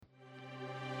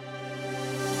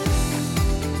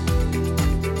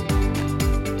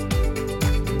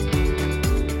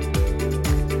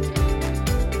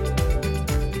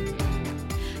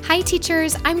Hi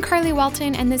teachers, I'm Carly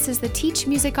Walton and this is the Teach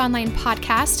Music Online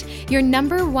podcast, your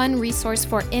 #1 resource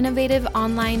for innovative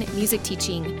online music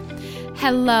teaching.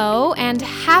 Hello and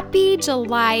happy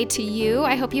July to you.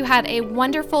 I hope you had a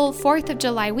wonderful 4th of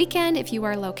July weekend if you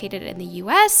are located in the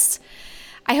US.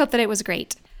 I hope that it was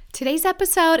great. Today's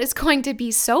episode is going to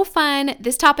be so fun.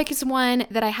 This topic is one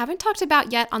that I haven't talked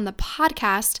about yet on the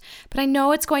podcast, but I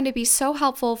know it's going to be so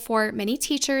helpful for many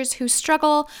teachers who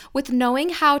struggle with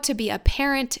knowing how to be a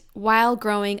parent while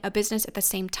growing a business at the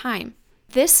same time.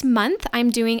 This month, I'm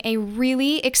doing a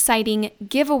really exciting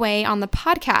giveaway on the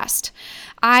podcast.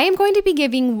 I am going to be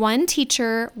giving one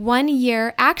teacher 1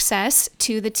 year access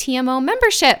to the TMO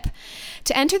membership.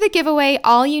 To enter the giveaway,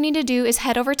 all you need to do is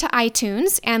head over to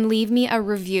iTunes and leave me a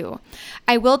review.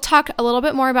 I will talk a little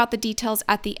bit more about the details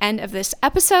at the end of this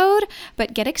episode,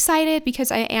 but get excited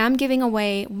because I am giving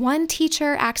away one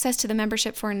teacher access to the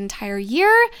membership for an entire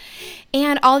year.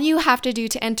 And all you have to do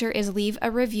to enter is leave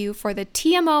a review for the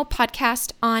TMO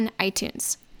podcast on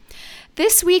iTunes.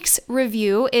 This week's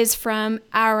review is from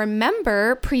our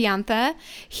member, Priyantha.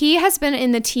 He has been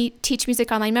in the Teach Music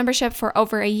Online membership for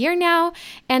over a year now,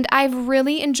 and I've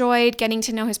really enjoyed getting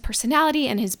to know his personality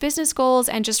and his business goals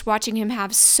and just watching him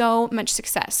have so much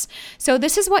success. So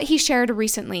this is what he shared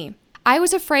recently. I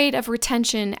was afraid of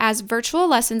retention as virtual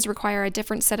lessons require a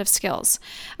different set of skills.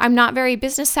 I'm not very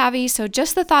business savvy, so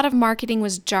just the thought of marketing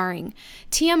was jarring.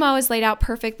 TMO is laid out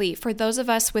perfectly for those of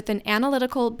us with an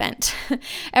analytical bent.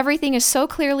 Everything is so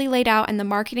clearly laid out and the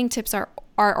marketing tips are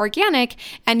organic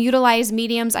and utilize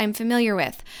mediums I'm familiar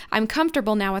with. I'm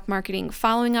comfortable now with marketing,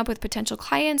 following up with potential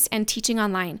clients, and teaching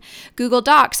online. Google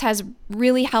Docs has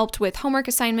really helped with homework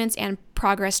assignments and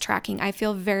progress tracking. I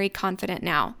feel very confident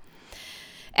now.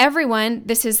 Everyone,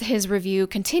 this is his review,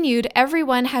 continued,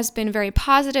 everyone has been very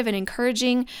positive and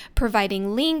encouraging,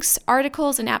 providing links,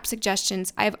 articles, and app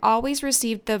suggestions. I've always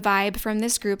received the vibe from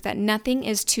this group that nothing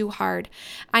is too hard.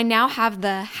 I now have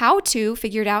the how-to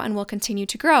figured out and will continue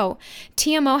to grow.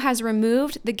 TMO has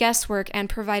removed the guesswork and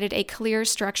provided a clear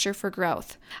structure for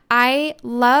growth. I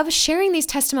love sharing these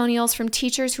testimonials from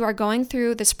teachers who are going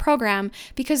through this program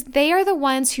because they are the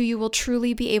ones who you will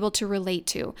truly be able to relate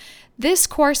to. This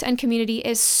course and community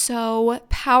is so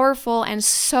powerful and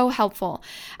so helpful.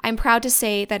 I'm proud to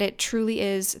say that it truly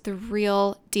is the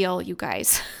real deal, you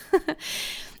guys.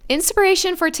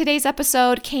 Inspiration for today's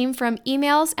episode came from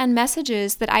emails and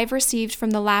messages that I've received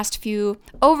from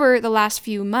over the last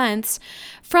few months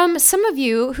from some of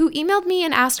you who emailed me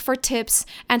and asked for tips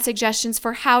and suggestions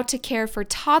for how to care for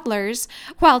toddlers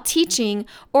while teaching,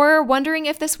 or wondering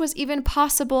if this was even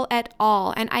possible at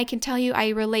all. And I can tell you I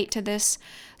relate to this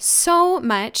so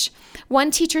much. One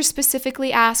teacher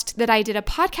specifically asked that I did a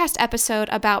podcast episode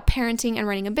about parenting and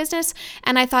running a business,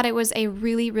 and I thought it was a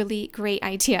really, really great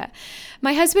idea.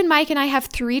 My husband Mike and I have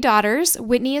 3 daughters.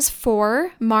 Whitney is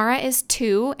 4, Mara is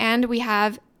 2, and we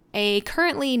have a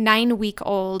currently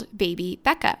 9-week-old baby,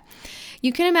 Becca.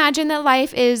 You can imagine that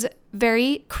life is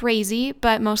very crazy,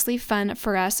 but mostly fun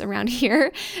for us around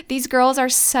here. These girls are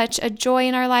such a joy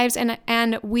in our lives,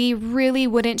 and we really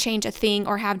wouldn't change a thing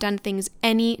or have done things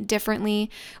any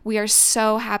differently. We are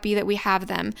so happy that we have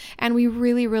them, and we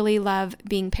really, really love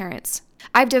being parents.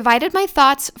 I've divided my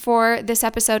thoughts for this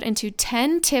episode into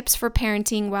 10 tips for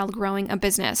parenting while growing a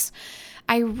business.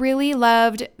 I really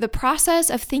loved the process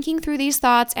of thinking through these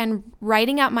thoughts and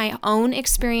writing out my own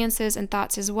experiences and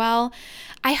thoughts as well.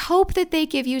 I hope that they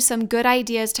give you some good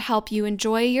ideas to help you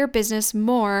enjoy your business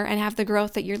more and have the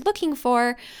growth that you're looking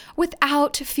for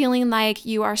without feeling like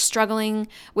you are struggling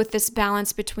with this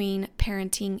balance between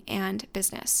parenting and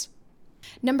business.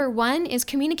 Number 1 is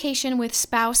communication with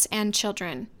spouse and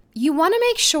children. You want to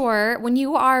make sure when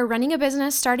you are running a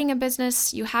business, starting a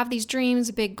business, you have these dreams,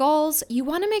 big goals, you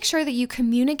want to make sure that you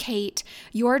communicate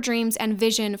your dreams and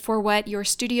vision for what your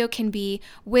studio can be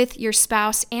with your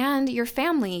spouse and your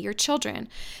family, your children.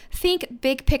 Think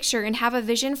big picture and have a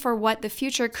vision for what the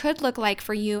future could look like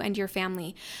for you and your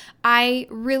family. I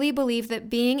really believe that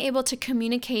being able to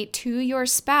communicate to your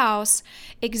spouse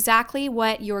exactly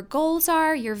what your goals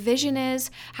are, your vision is,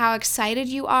 how excited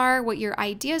you are, what your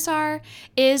ideas are,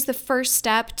 is the first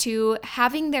step to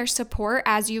having their support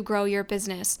as you grow your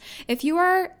business. If you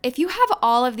have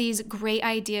all of these great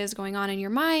ideas going on in your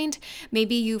mind,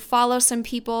 maybe you follow some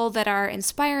people that are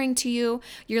inspiring to you,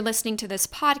 you're listening to this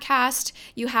podcast,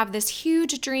 you have this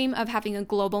huge dream of having a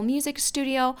global music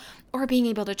studio or being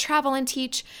able to travel and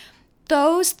teach,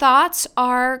 those thoughts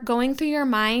are going through your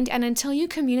mind, and until you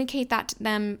communicate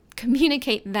them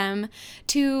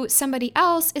to somebody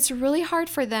else, it's really hard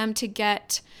for them to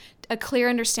get a clear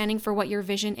understanding for what your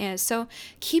vision is. So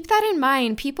keep that in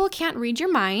mind. People can't read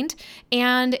your mind.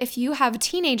 And if you have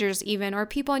teenagers even, or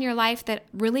people in your life that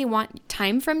really want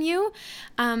time from you,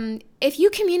 if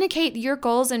you communicate your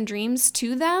goals and dreams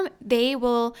to them, they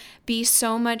will be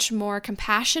so much more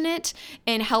compassionate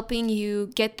in helping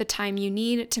you get the time you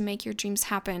need to make your dreams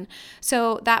happen.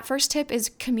 So that first tip is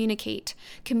communicate.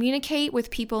 Communicate with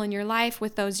people in your life,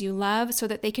 with those you love, so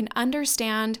that they can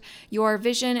understand your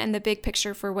vision and the big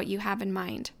picture for what you have in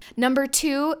mind. Number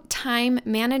 2, time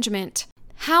management.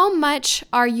 How much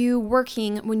are you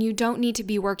working when you don't need to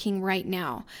be working right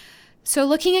now? So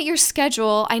looking at your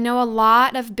schedule, I know a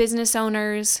lot of business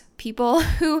owners, people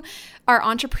who are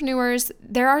entrepreneurs,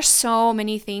 there are so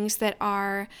many things that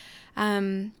are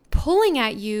pulling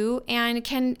at you and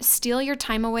can steal your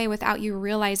time away without you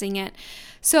realizing it.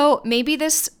 So maybe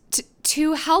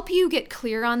to help you get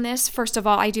clear on this, first of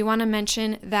all, I do want to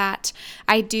mention that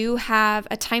I do have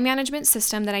a time management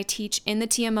system that I teach in the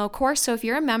TMO course. So if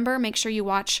you're a member, make sure you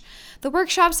watch the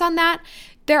workshops on that.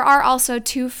 There are also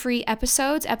 2 free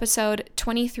episodes, episode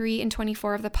 23 and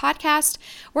 24 of the podcast,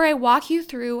 where I walk you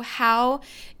through how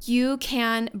you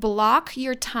can block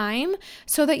your time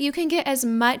so that you can get as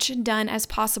much done as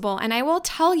possible. And I will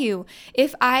tell you,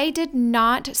 if I did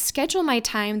not schedule my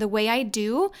time the way I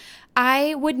do,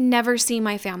 I would never see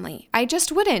my family. I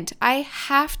just wouldn't. I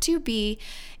have to be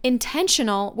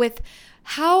intentional with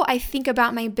how I think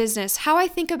about my business, how I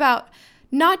think about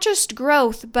not just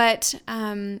growth, but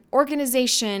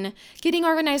organization, getting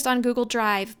organized on Google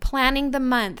Drive, planning the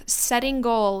month, setting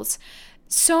goals.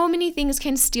 So many things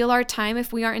can steal our time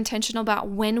if we aren't intentional about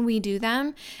when we do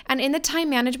them. And in the time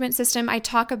management system, I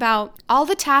talk about all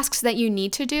the tasks that you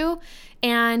need to do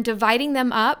and dividing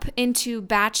them up into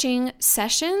batching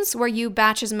sessions where you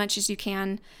batch as much as you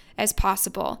can as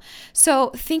possible. So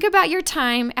think about your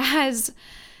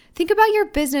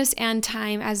business and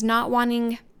time as not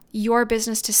wanting your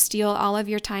business to steal all of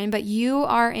your time, but you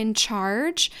are in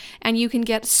charge and you can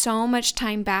get so much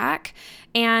time back.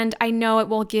 And I know it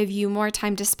will give you more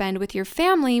time to spend with your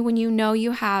family when you know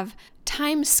you have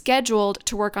time scheduled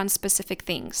to work on specific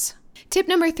things. Tip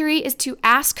number 3 is to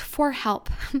ask for help.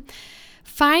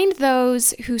 Find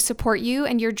those who support you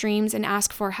and your dreams and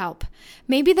ask for help.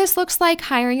 Maybe this looks like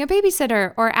hiring a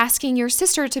babysitter or asking your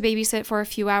sister to babysit for a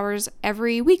few hours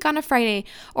every week on a Friday,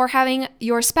 or having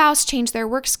your spouse change their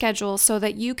work schedule so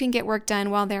that you can get work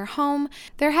done while they're home.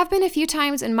 There have been a few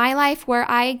times in my life where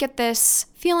I get this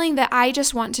feeling that I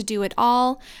just want to do it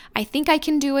all. I think I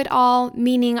can do it all,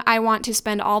 meaning I want to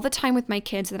spend all the time with my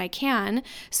kids that I can.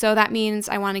 So that means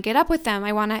I want to get up with them.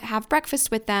 I want to have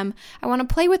breakfast with them. I want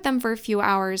to play with them for a few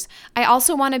hours. I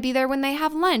also want to be there when they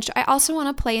have lunch. I also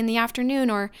want to play in the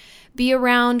afternoon or be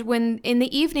around in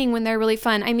the evening when they're really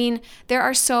fun. I mean, there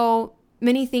are so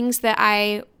many things that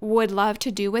I would love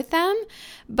to do with them,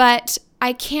 but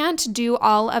I can't do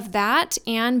all of that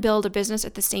and build a business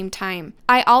at the same time.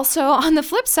 I also, on the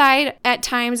flip side, at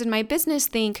times in my business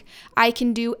think I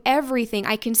can do everything.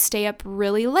 I can stay up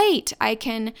really late. I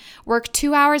can work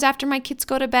 2 hours after my kids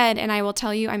go to bed, and I will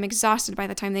tell you I'm exhausted by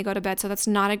the time they go to bed, so that's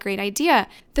not a great idea.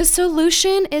 The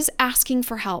solution is asking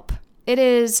for help. It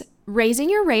is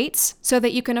raising your rates so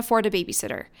that you can afford a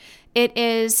babysitter. It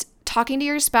is talking to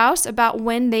your spouse about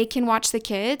when they can watch the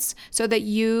kids so that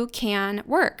you can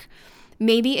work.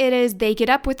 Maybe it is they get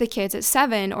up with the kids at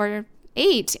 7 or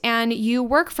 8 and you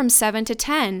work from 7 to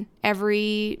 10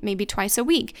 maybe twice a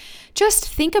week. Just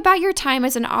think about your time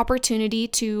as an opportunity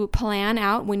to plan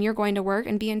out when you're going to work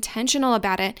and be intentional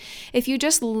about it. If you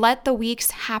just let the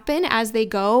weeks happen as they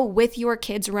go with your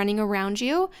kids running around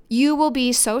you, you will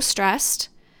be so stressed.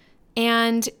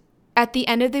 And at the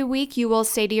end of the week, you will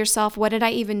say to yourself, what did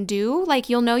I even do? Like,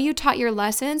 you'll know you taught your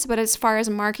lessons, but as far as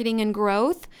marketing and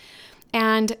growth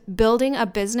and building a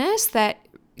business that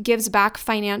gives back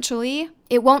financially,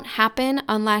 it won't happen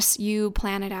unless you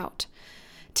plan it out.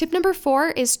 Tip number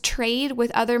 4 is trade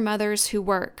with other mothers who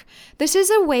work. This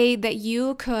is a way that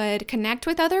you could connect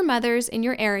with other mothers in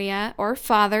your area, or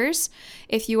fathers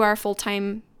if you are a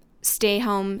full-time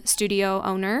stay-home studio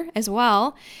owner as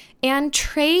well, and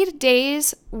trade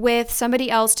days with somebody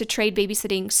else to trade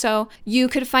babysitting. So you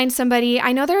could find somebody,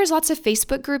 I know there's lots of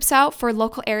Facebook groups out for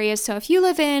local areas. So if you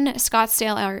live in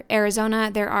Scottsdale or Arizona,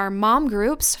 there are mom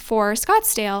groups for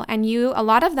Scottsdale, and a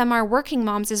lot of them are working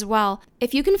moms as well.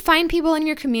 If you can find people in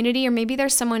your community, or maybe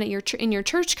there's someone in your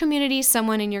church community,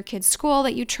 someone in your kid's school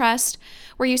that you trust,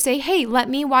 where you say, hey, let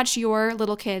me watch your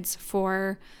little kids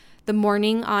for the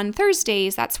morning on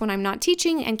Thursdays. That's when I'm not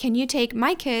teaching. And can you take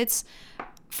my kids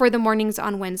for the mornings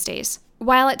on Wednesdays?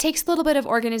 While it takes a little bit of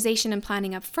organization and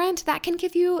planning up front, that can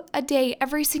give you a day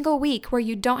every single week where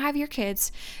you don't have your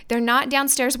kids. They're not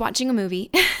downstairs watching a movie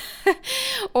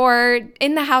or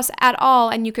in the house at all,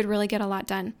 and you could really get a lot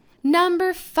done.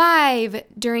 Number 5,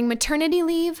 during maternity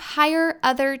leave, hire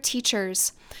other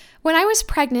teachers. When I was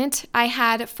pregnant, I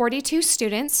had 42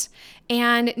 students,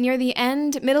 and near the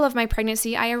middle of my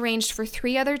pregnancy, I arranged for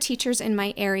 3 other teachers in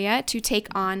my area to take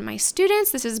on my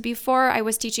students. This is before I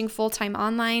was teaching full-time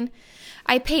online.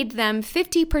 I paid them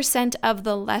 50% of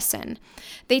the lesson.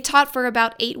 They taught for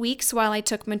about 8 weeks while I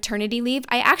took maternity leave.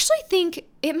 I actually think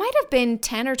it might have been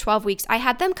 10 or 12 weeks. I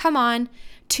had them come on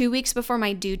 2 weeks before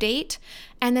my due date,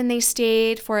 and then they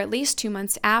stayed for at least 2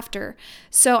 months after.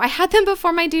 So I had them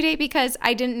before my due date because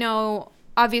I didn't know,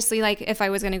 obviously, like if I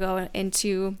was going to go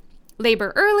into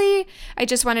labor early. I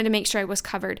just wanted to make sure I was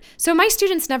covered. So my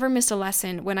students never missed a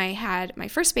lesson when I had my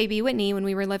first baby, Whitney, when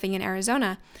we were living in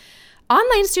Arizona.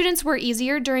 Online students were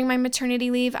easier during my maternity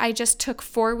leave. I just took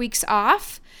 4 weeks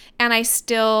off and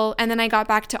then I got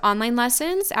back to online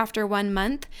lessons after 1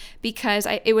 month because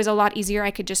it was a lot easier.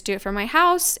 I could just do it from my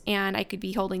house and I could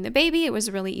be holding the baby. It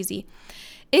was really easy.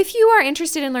 If you are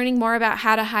interested in learning more about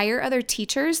how to hire other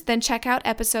teachers, then check out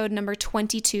episode number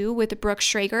 22 with Brooke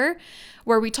Schrager,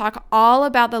 where we talk all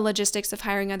about the logistics of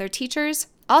hiring other teachers.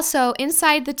 Also,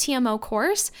 inside the TMO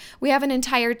course, we have an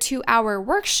entire 2-hour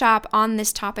workshop on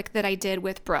this topic that I did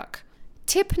with Brooke.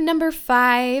 Tip number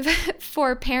 5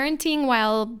 for parenting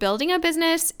while building a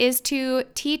business is to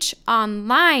teach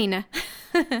online.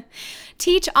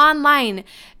 Teach online.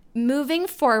 Moving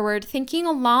forward, thinking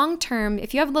long term,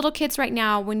 if you have little kids right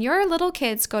now, when your little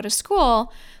kids go to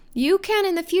school, you can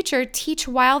in the future teach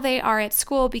while they are at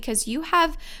school because you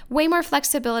have way more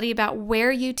flexibility about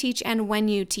where you teach and when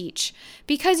you teach.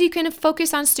 Because you can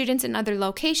focus on students in other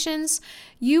locations,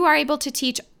 you are able to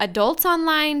teach adults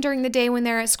online during the day when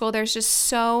they're at school. There's just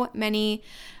so many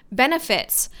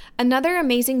benefits. Another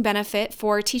amazing benefit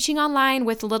for teaching online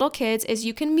with little kids is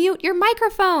you can mute your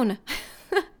microphone.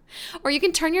 Or you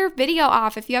can turn your video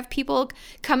off if you have people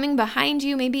coming behind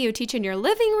you. Maybe you teach in your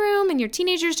living room and your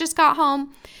teenagers just got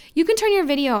home. You can turn your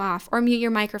video off or mute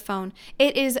your microphone.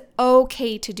 It is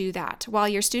okay to do that while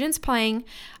your student's playing.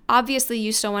 Obviously,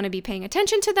 you still want to be paying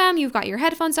attention to them. You've got your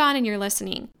headphones on and you're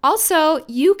listening. Also,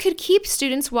 you could keep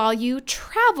students while you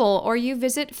travel or you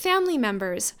visit family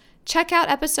members. Check out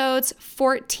episode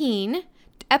 14,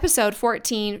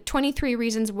 23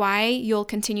 reasons why you'll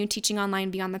continue teaching online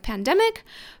beyond the pandemic,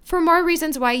 for more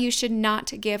reasons why you should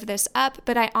not give this up.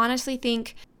 But I honestly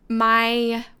think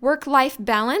my work-life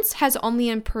balance has only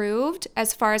improved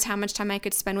as far as how much time I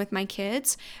could spend with my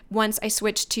kids once I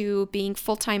switched to being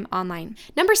full-time online.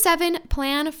 Number 7,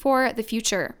 plan for the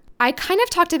future. I kind of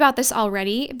talked about this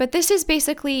already, but this is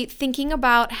basically thinking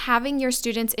about having your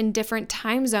students in different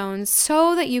time zones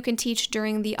so that you can teach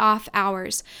during the off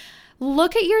hours.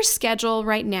 Look at your schedule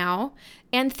right now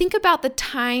and think about the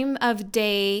time of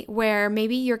day where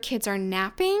maybe your kids are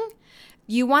napping.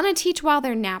 You want to teach while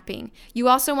they're napping. You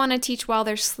also want to teach while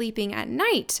they're sleeping at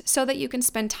night so that you can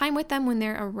spend time with them when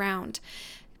they're around.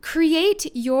 Create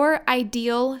your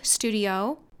ideal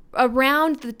studio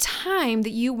around the time that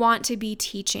you want to be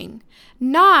teaching,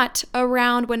 not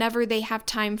around whenever they have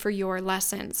time for your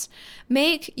lessons.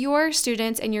 Make your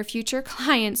students and your future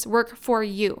clients work for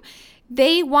you.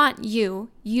 They want you.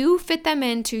 You fit them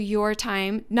into your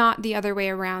time, not the other way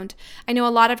around. I know a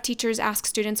lot of teachers ask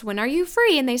students, when are you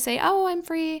free? And they say, oh, I'm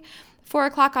free 4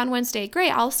 o'clock on Wednesday.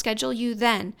 Great, I'll schedule you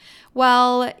then.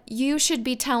 Well, you should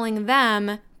be telling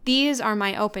them, these are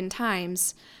my open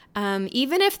times.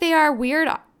 Even if they are weird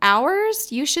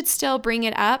hours, you should still bring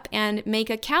it up and make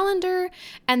a calendar,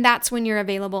 and that's when you're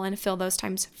available and fill those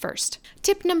times first.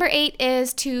 Tip number 8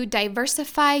 is to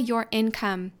diversify your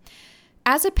income.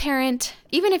 As a parent,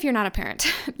 even if you're not a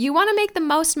parent, you want to make the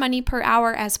most money per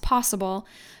hour as possible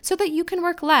so that you can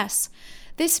work less.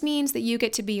 This means that you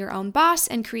get to be your own boss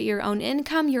and create your own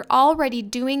income. You're already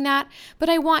doing that, but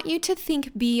I want you to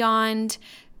think beyond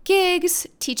gigs,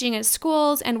 teaching at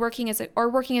schools, and working as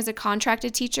a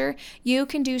contracted teacher. You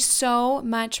can do so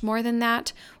much more than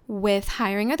that with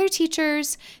hiring other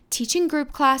teachers, teaching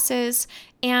group classes,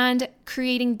 and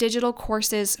creating digital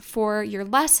courses for your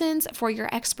lessons, for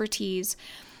your expertise.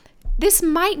 This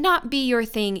might not be your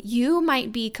thing. You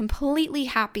might be completely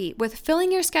happy with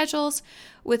filling your schedule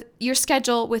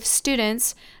with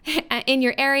students in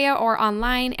your area or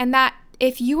online, and that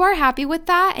if you are happy with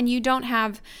that and you don't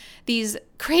have these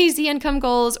crazy income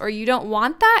goals or you don't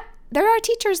want that, there are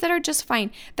teachers that are just fine.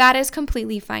 That is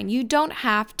completely fine. You don't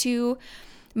have to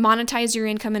monetize your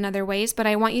income in other ways, but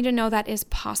I want you to know that is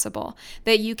possible,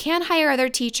 that you can hire other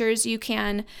teachers, you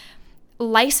can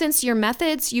license your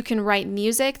methods. You can write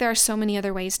music. There are so many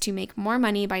other ways to make more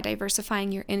money by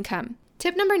diversifying your income.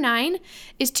 Tip number 9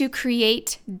 is to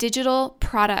create digital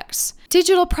products.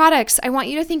 Digital products, I want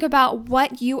you to think about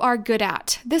what you are good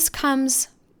at. This comes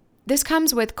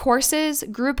with courses,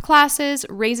 group classes,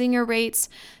 raising your rates,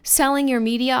 selling your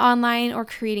media online, or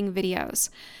creating videos.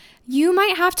 You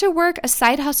might have to work a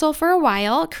side hustle for a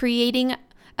while, creating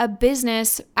a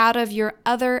business out of your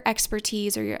other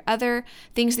expertise or your other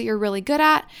things that you're really good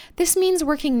at. This means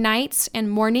working nights and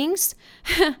mornings.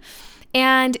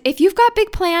 And if you've got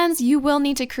big plans, you will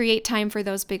need to create time for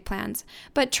those big plans.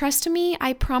 But trust me,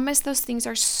 I promise those things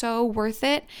are so worth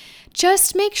it.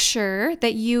 Just make sure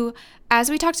that you, as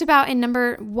we talked about in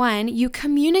number 1, you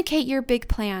communicate your big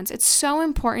plans. It's so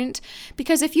important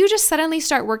because if you just suddenly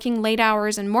start working late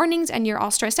hours and mornings and you're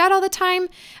all stressed out all the time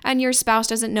and your spouse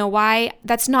doesn't know why,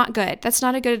 that's not good. That's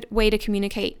not a good way to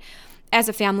communicate as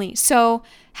a family. So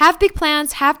have big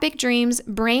plans, have big dreams,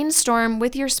 brainstorm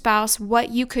with your spouse what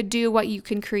you could do, what you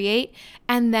can create,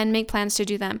 and then make plans to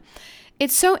do them.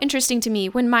 It's so interesting to me.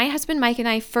 When my husband Mike and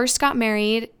I first got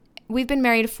married, we've been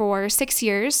married for 6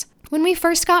 years. When we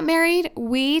first got married,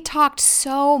 we talked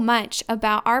so much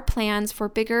about our plans for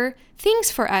bigger things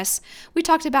for us. We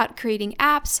talked about creating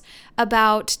apps,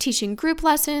 about teaching group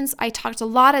lessons. I talked a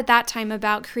lot at that time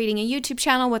about creating a YouTube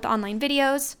channel with online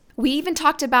videos. We even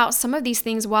talked about some of these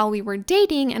things while we were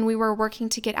dating and we were working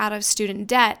to get out of student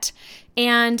debt.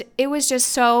 And it was just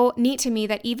so neat to me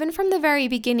that even from the very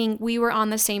beginning, we were on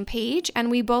the same page and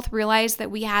we both realized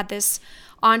that we had this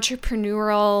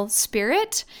entrepreneurial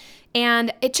spirit.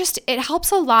 And it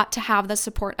helps a lot to have the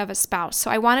support of a spouse. So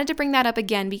I wanted to bring that up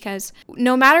again because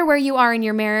no matter where you are in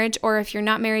your marriage, or if you're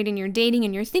not married and you're dating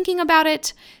and you're thinking about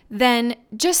it, then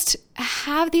just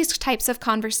have these types of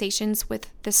conversations with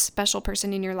this special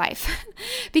person in your life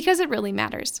because it really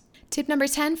matters. Tip number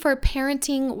 10 for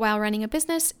parenting while running a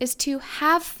business is to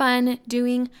have fun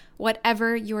doing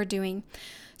whatever you're doing.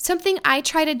 Something I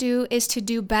try to do is to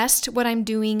do best what I'm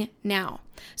doing now.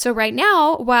 So right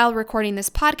now, while recording this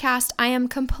podcast, I am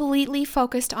completely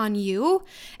focused on you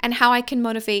and how I can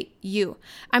motivate you.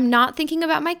 I'm not thinking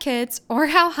about my kids or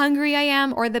how hungry I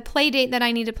am or the play date that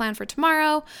I need to plan for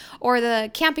tomorrow or the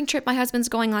camping trip my husband's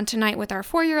going on tonight with our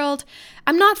 4-year-old.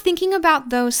 I'm not thinking about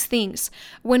those things.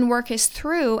 When work is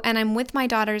through and I'm with my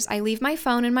daughters, I leave my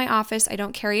phone in my office. I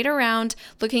don't carry it around,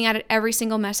 looking at it every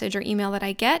single message or email that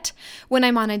I get. When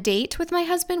I'm on a date with my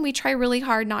husband, we try really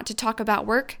hard not to talk about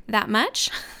work that much.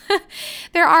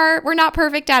 We're not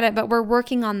perfect at it, but we're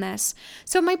working on this.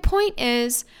 So my point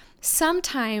is,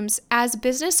 sometimes as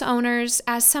business owners,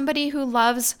 as somebody who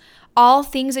loves all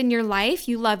things in your life,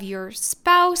 you love your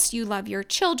spouse, you love your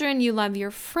children, you love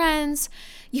your friends,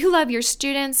 you love your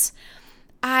students,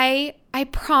 I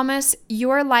promise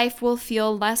your life will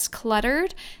feel less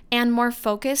cluttered and more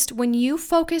focused when you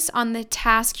focus on the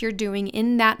task you're doing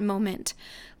in that moment.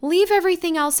 Leave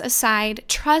everything else aside.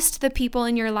 Trust the people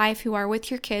in your life who are with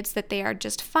your kids that they are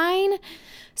just fine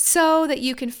so that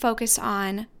you can focus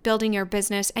on building your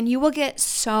business and you will get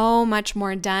so much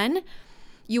more done.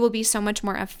 You will be so much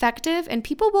more effective and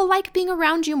people will like being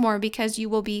around you more because you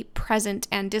will be present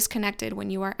and disconnected when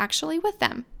you are actually with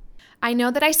them. I know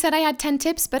that I said I had 10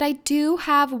 tips, but I do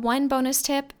have one bonus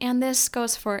tip, and this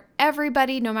goes for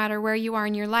everybody, no matter where you are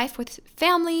in your life with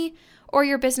family or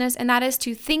your business, and that is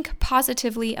to think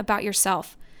positively about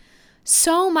yourself.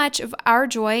 So much of our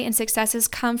joy and successes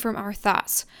come from our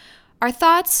thoughts. Our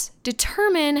thoughts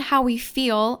determine how we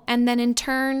feel, and then in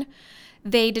turn,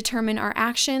 they determine our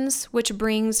actions, which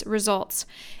brings results.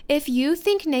 If you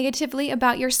think negatively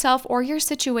about yourself or your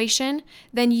situation,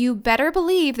 then you better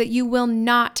believe that you will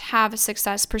not have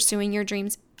success pursuing your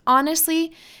dreams.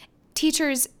 Honestly,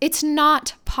 teachers, it's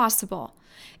not possible.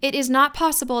 It is not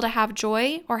possible to have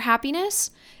joy or happiness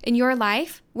in your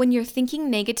life when you're thinking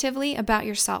negatively about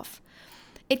yourself.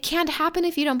 It can't happen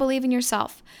if you don't believe in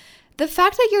yourself. The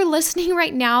fact that you're listening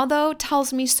right now, though,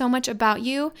 tells me so much about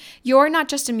you. You're not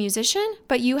just a musician,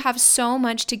 but you have so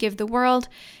much to give the world,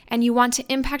 and you want to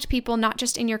impact people not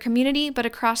just in your community, but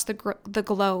across the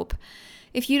globe.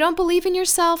 If you don't believe in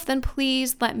yourself, then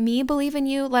please let me believe in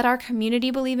you. Let our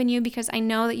community believe in you because I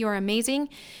know that you're amazing.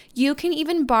 You can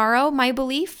even borrow my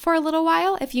belief for a little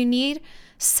while if you need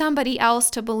somebody else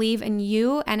to believe in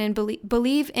you and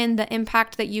believe in the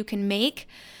impact that you can make.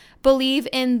 Believe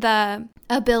in the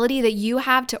ability that you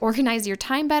have to organize your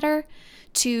time better,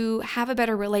 to have a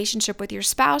better relationship with your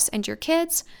spouse and your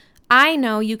kids. I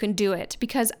know you can do it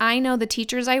because I know the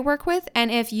teachers I work with,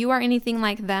 and if you are anything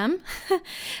like them,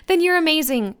 then you're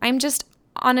amazing. I'm just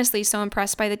honestly so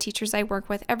impressed by the teachers I work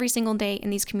with every single day in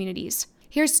these communities.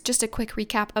 Here's just a quick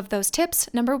recap of those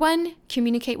tips. Number 1,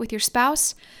 communicate with your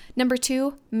spouse. Number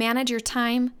 2, manage your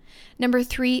time. Number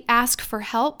 3, ask for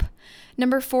help.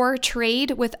 Number 4,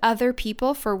 trade with other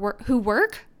people who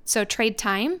work, so trade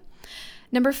time.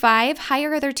 Number 5,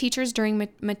 hire other teachers during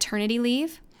maternity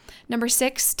leave. Number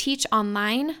 6, teach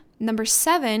online. Number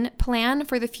 7, plan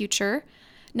for the future.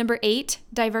 Number 8,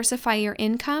 diversify your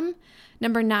income.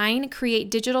 Number 9,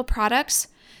 create digital products.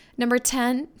 Number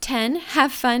 10,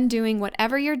 have fun doing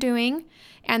whatever you're doing.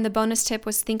 And the bonus tip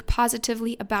was think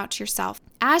positively about yourself.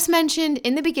 As mentioned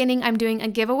in the beginning, I'm doing a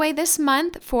giveaway this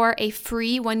month for a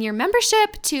free 1-year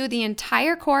membership to the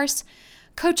entire course,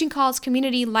 coaching calls,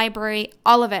 community, library,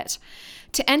 all of it.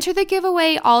 To enter the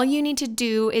giveaway, all you need to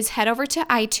do is head over to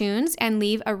iTunes and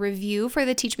leave a review for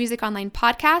the Teach Music Online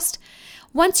podcast.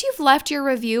 Once you've left your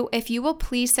review, if you will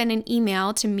please send an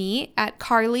email to me at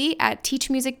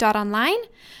carly@teachmusic.online,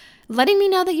 letting me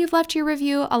know that you've left your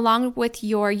review along with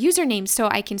your username so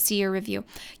I can see your review.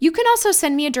 You can also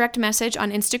send me a direct message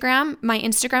on Instagram. My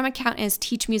Instagram account is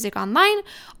Teach Music Online,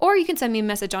 or you can send me a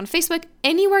message on Facebook.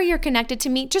 Anywhere you're connected to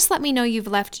me, just let me know you've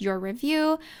left your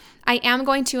review. I am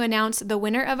going to announce the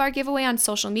winner of our giveaway on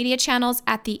social media channels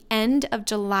at the end of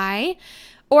July,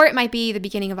 or it might be the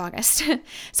beginning of August.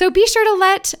 So be sure to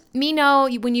let me know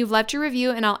when you've left your review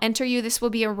and I'll enter you. This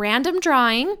will be a random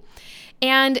drawing,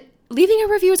 and leaving a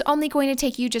review is only going to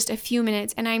take you just a few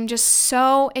minutes, and I'm just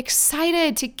so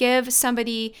excited to give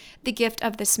somebody the gift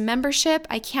of this membership.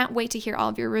 I can't wait to hear all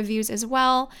of your reviews as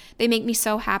well. They make me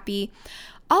so happy.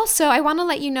 Also, I want to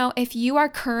let you know if you are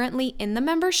currently in the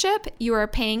membership, you are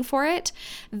paying for it,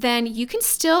 then you can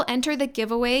still enter the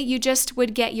giveaway. You just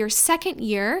would get your second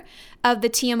year of the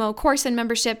TMO course and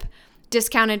membership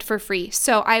discounted for free.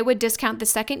 So I would discount the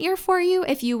second year for you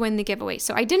if you win the giveaway.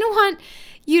 So I didn't want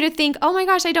you to think, oh my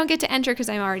gosh, I don't get to enter because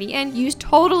I'm already in. You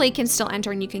totally can still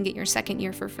enter and you can get your second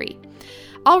year for free.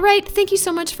 All right, thank you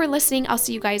so much for listening. I'll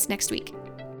see you guys next week.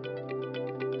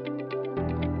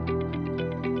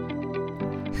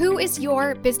 Who is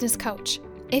your business coach?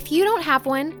 If you don't have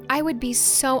one, I would be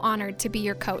so honored to be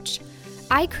your coach.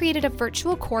 I created a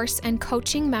virtual course and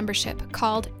coaching membership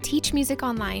called Teach Music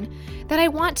Online that I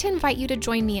want to invite you to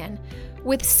join me in.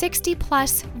 With 60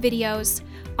 plus videos,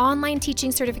 online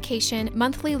teaching certification,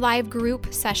 monthly live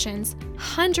group sessions,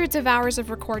 hundreds of hours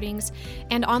of recordings,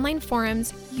 and online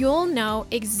forums, you'll know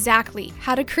exactly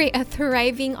how to create a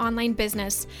thriving online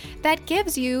business that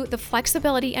gives you the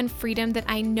flexibility and freedom that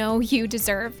I know you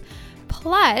deserve.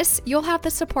 Plus, you'll have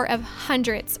the support of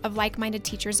hundreds of like-minded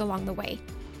teachers along the way.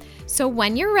 So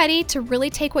when you're ready to really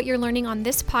take what you're learning on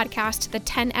this podcast to the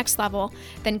 10x level,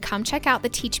 then come check out the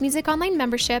Teach Music Online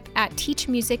membership at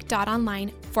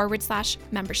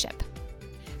teachmusic.online/membership.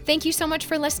 Thank you so much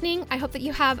for listening. I hope that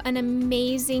you have an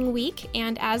amazing week.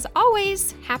 And as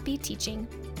always, happy teaching.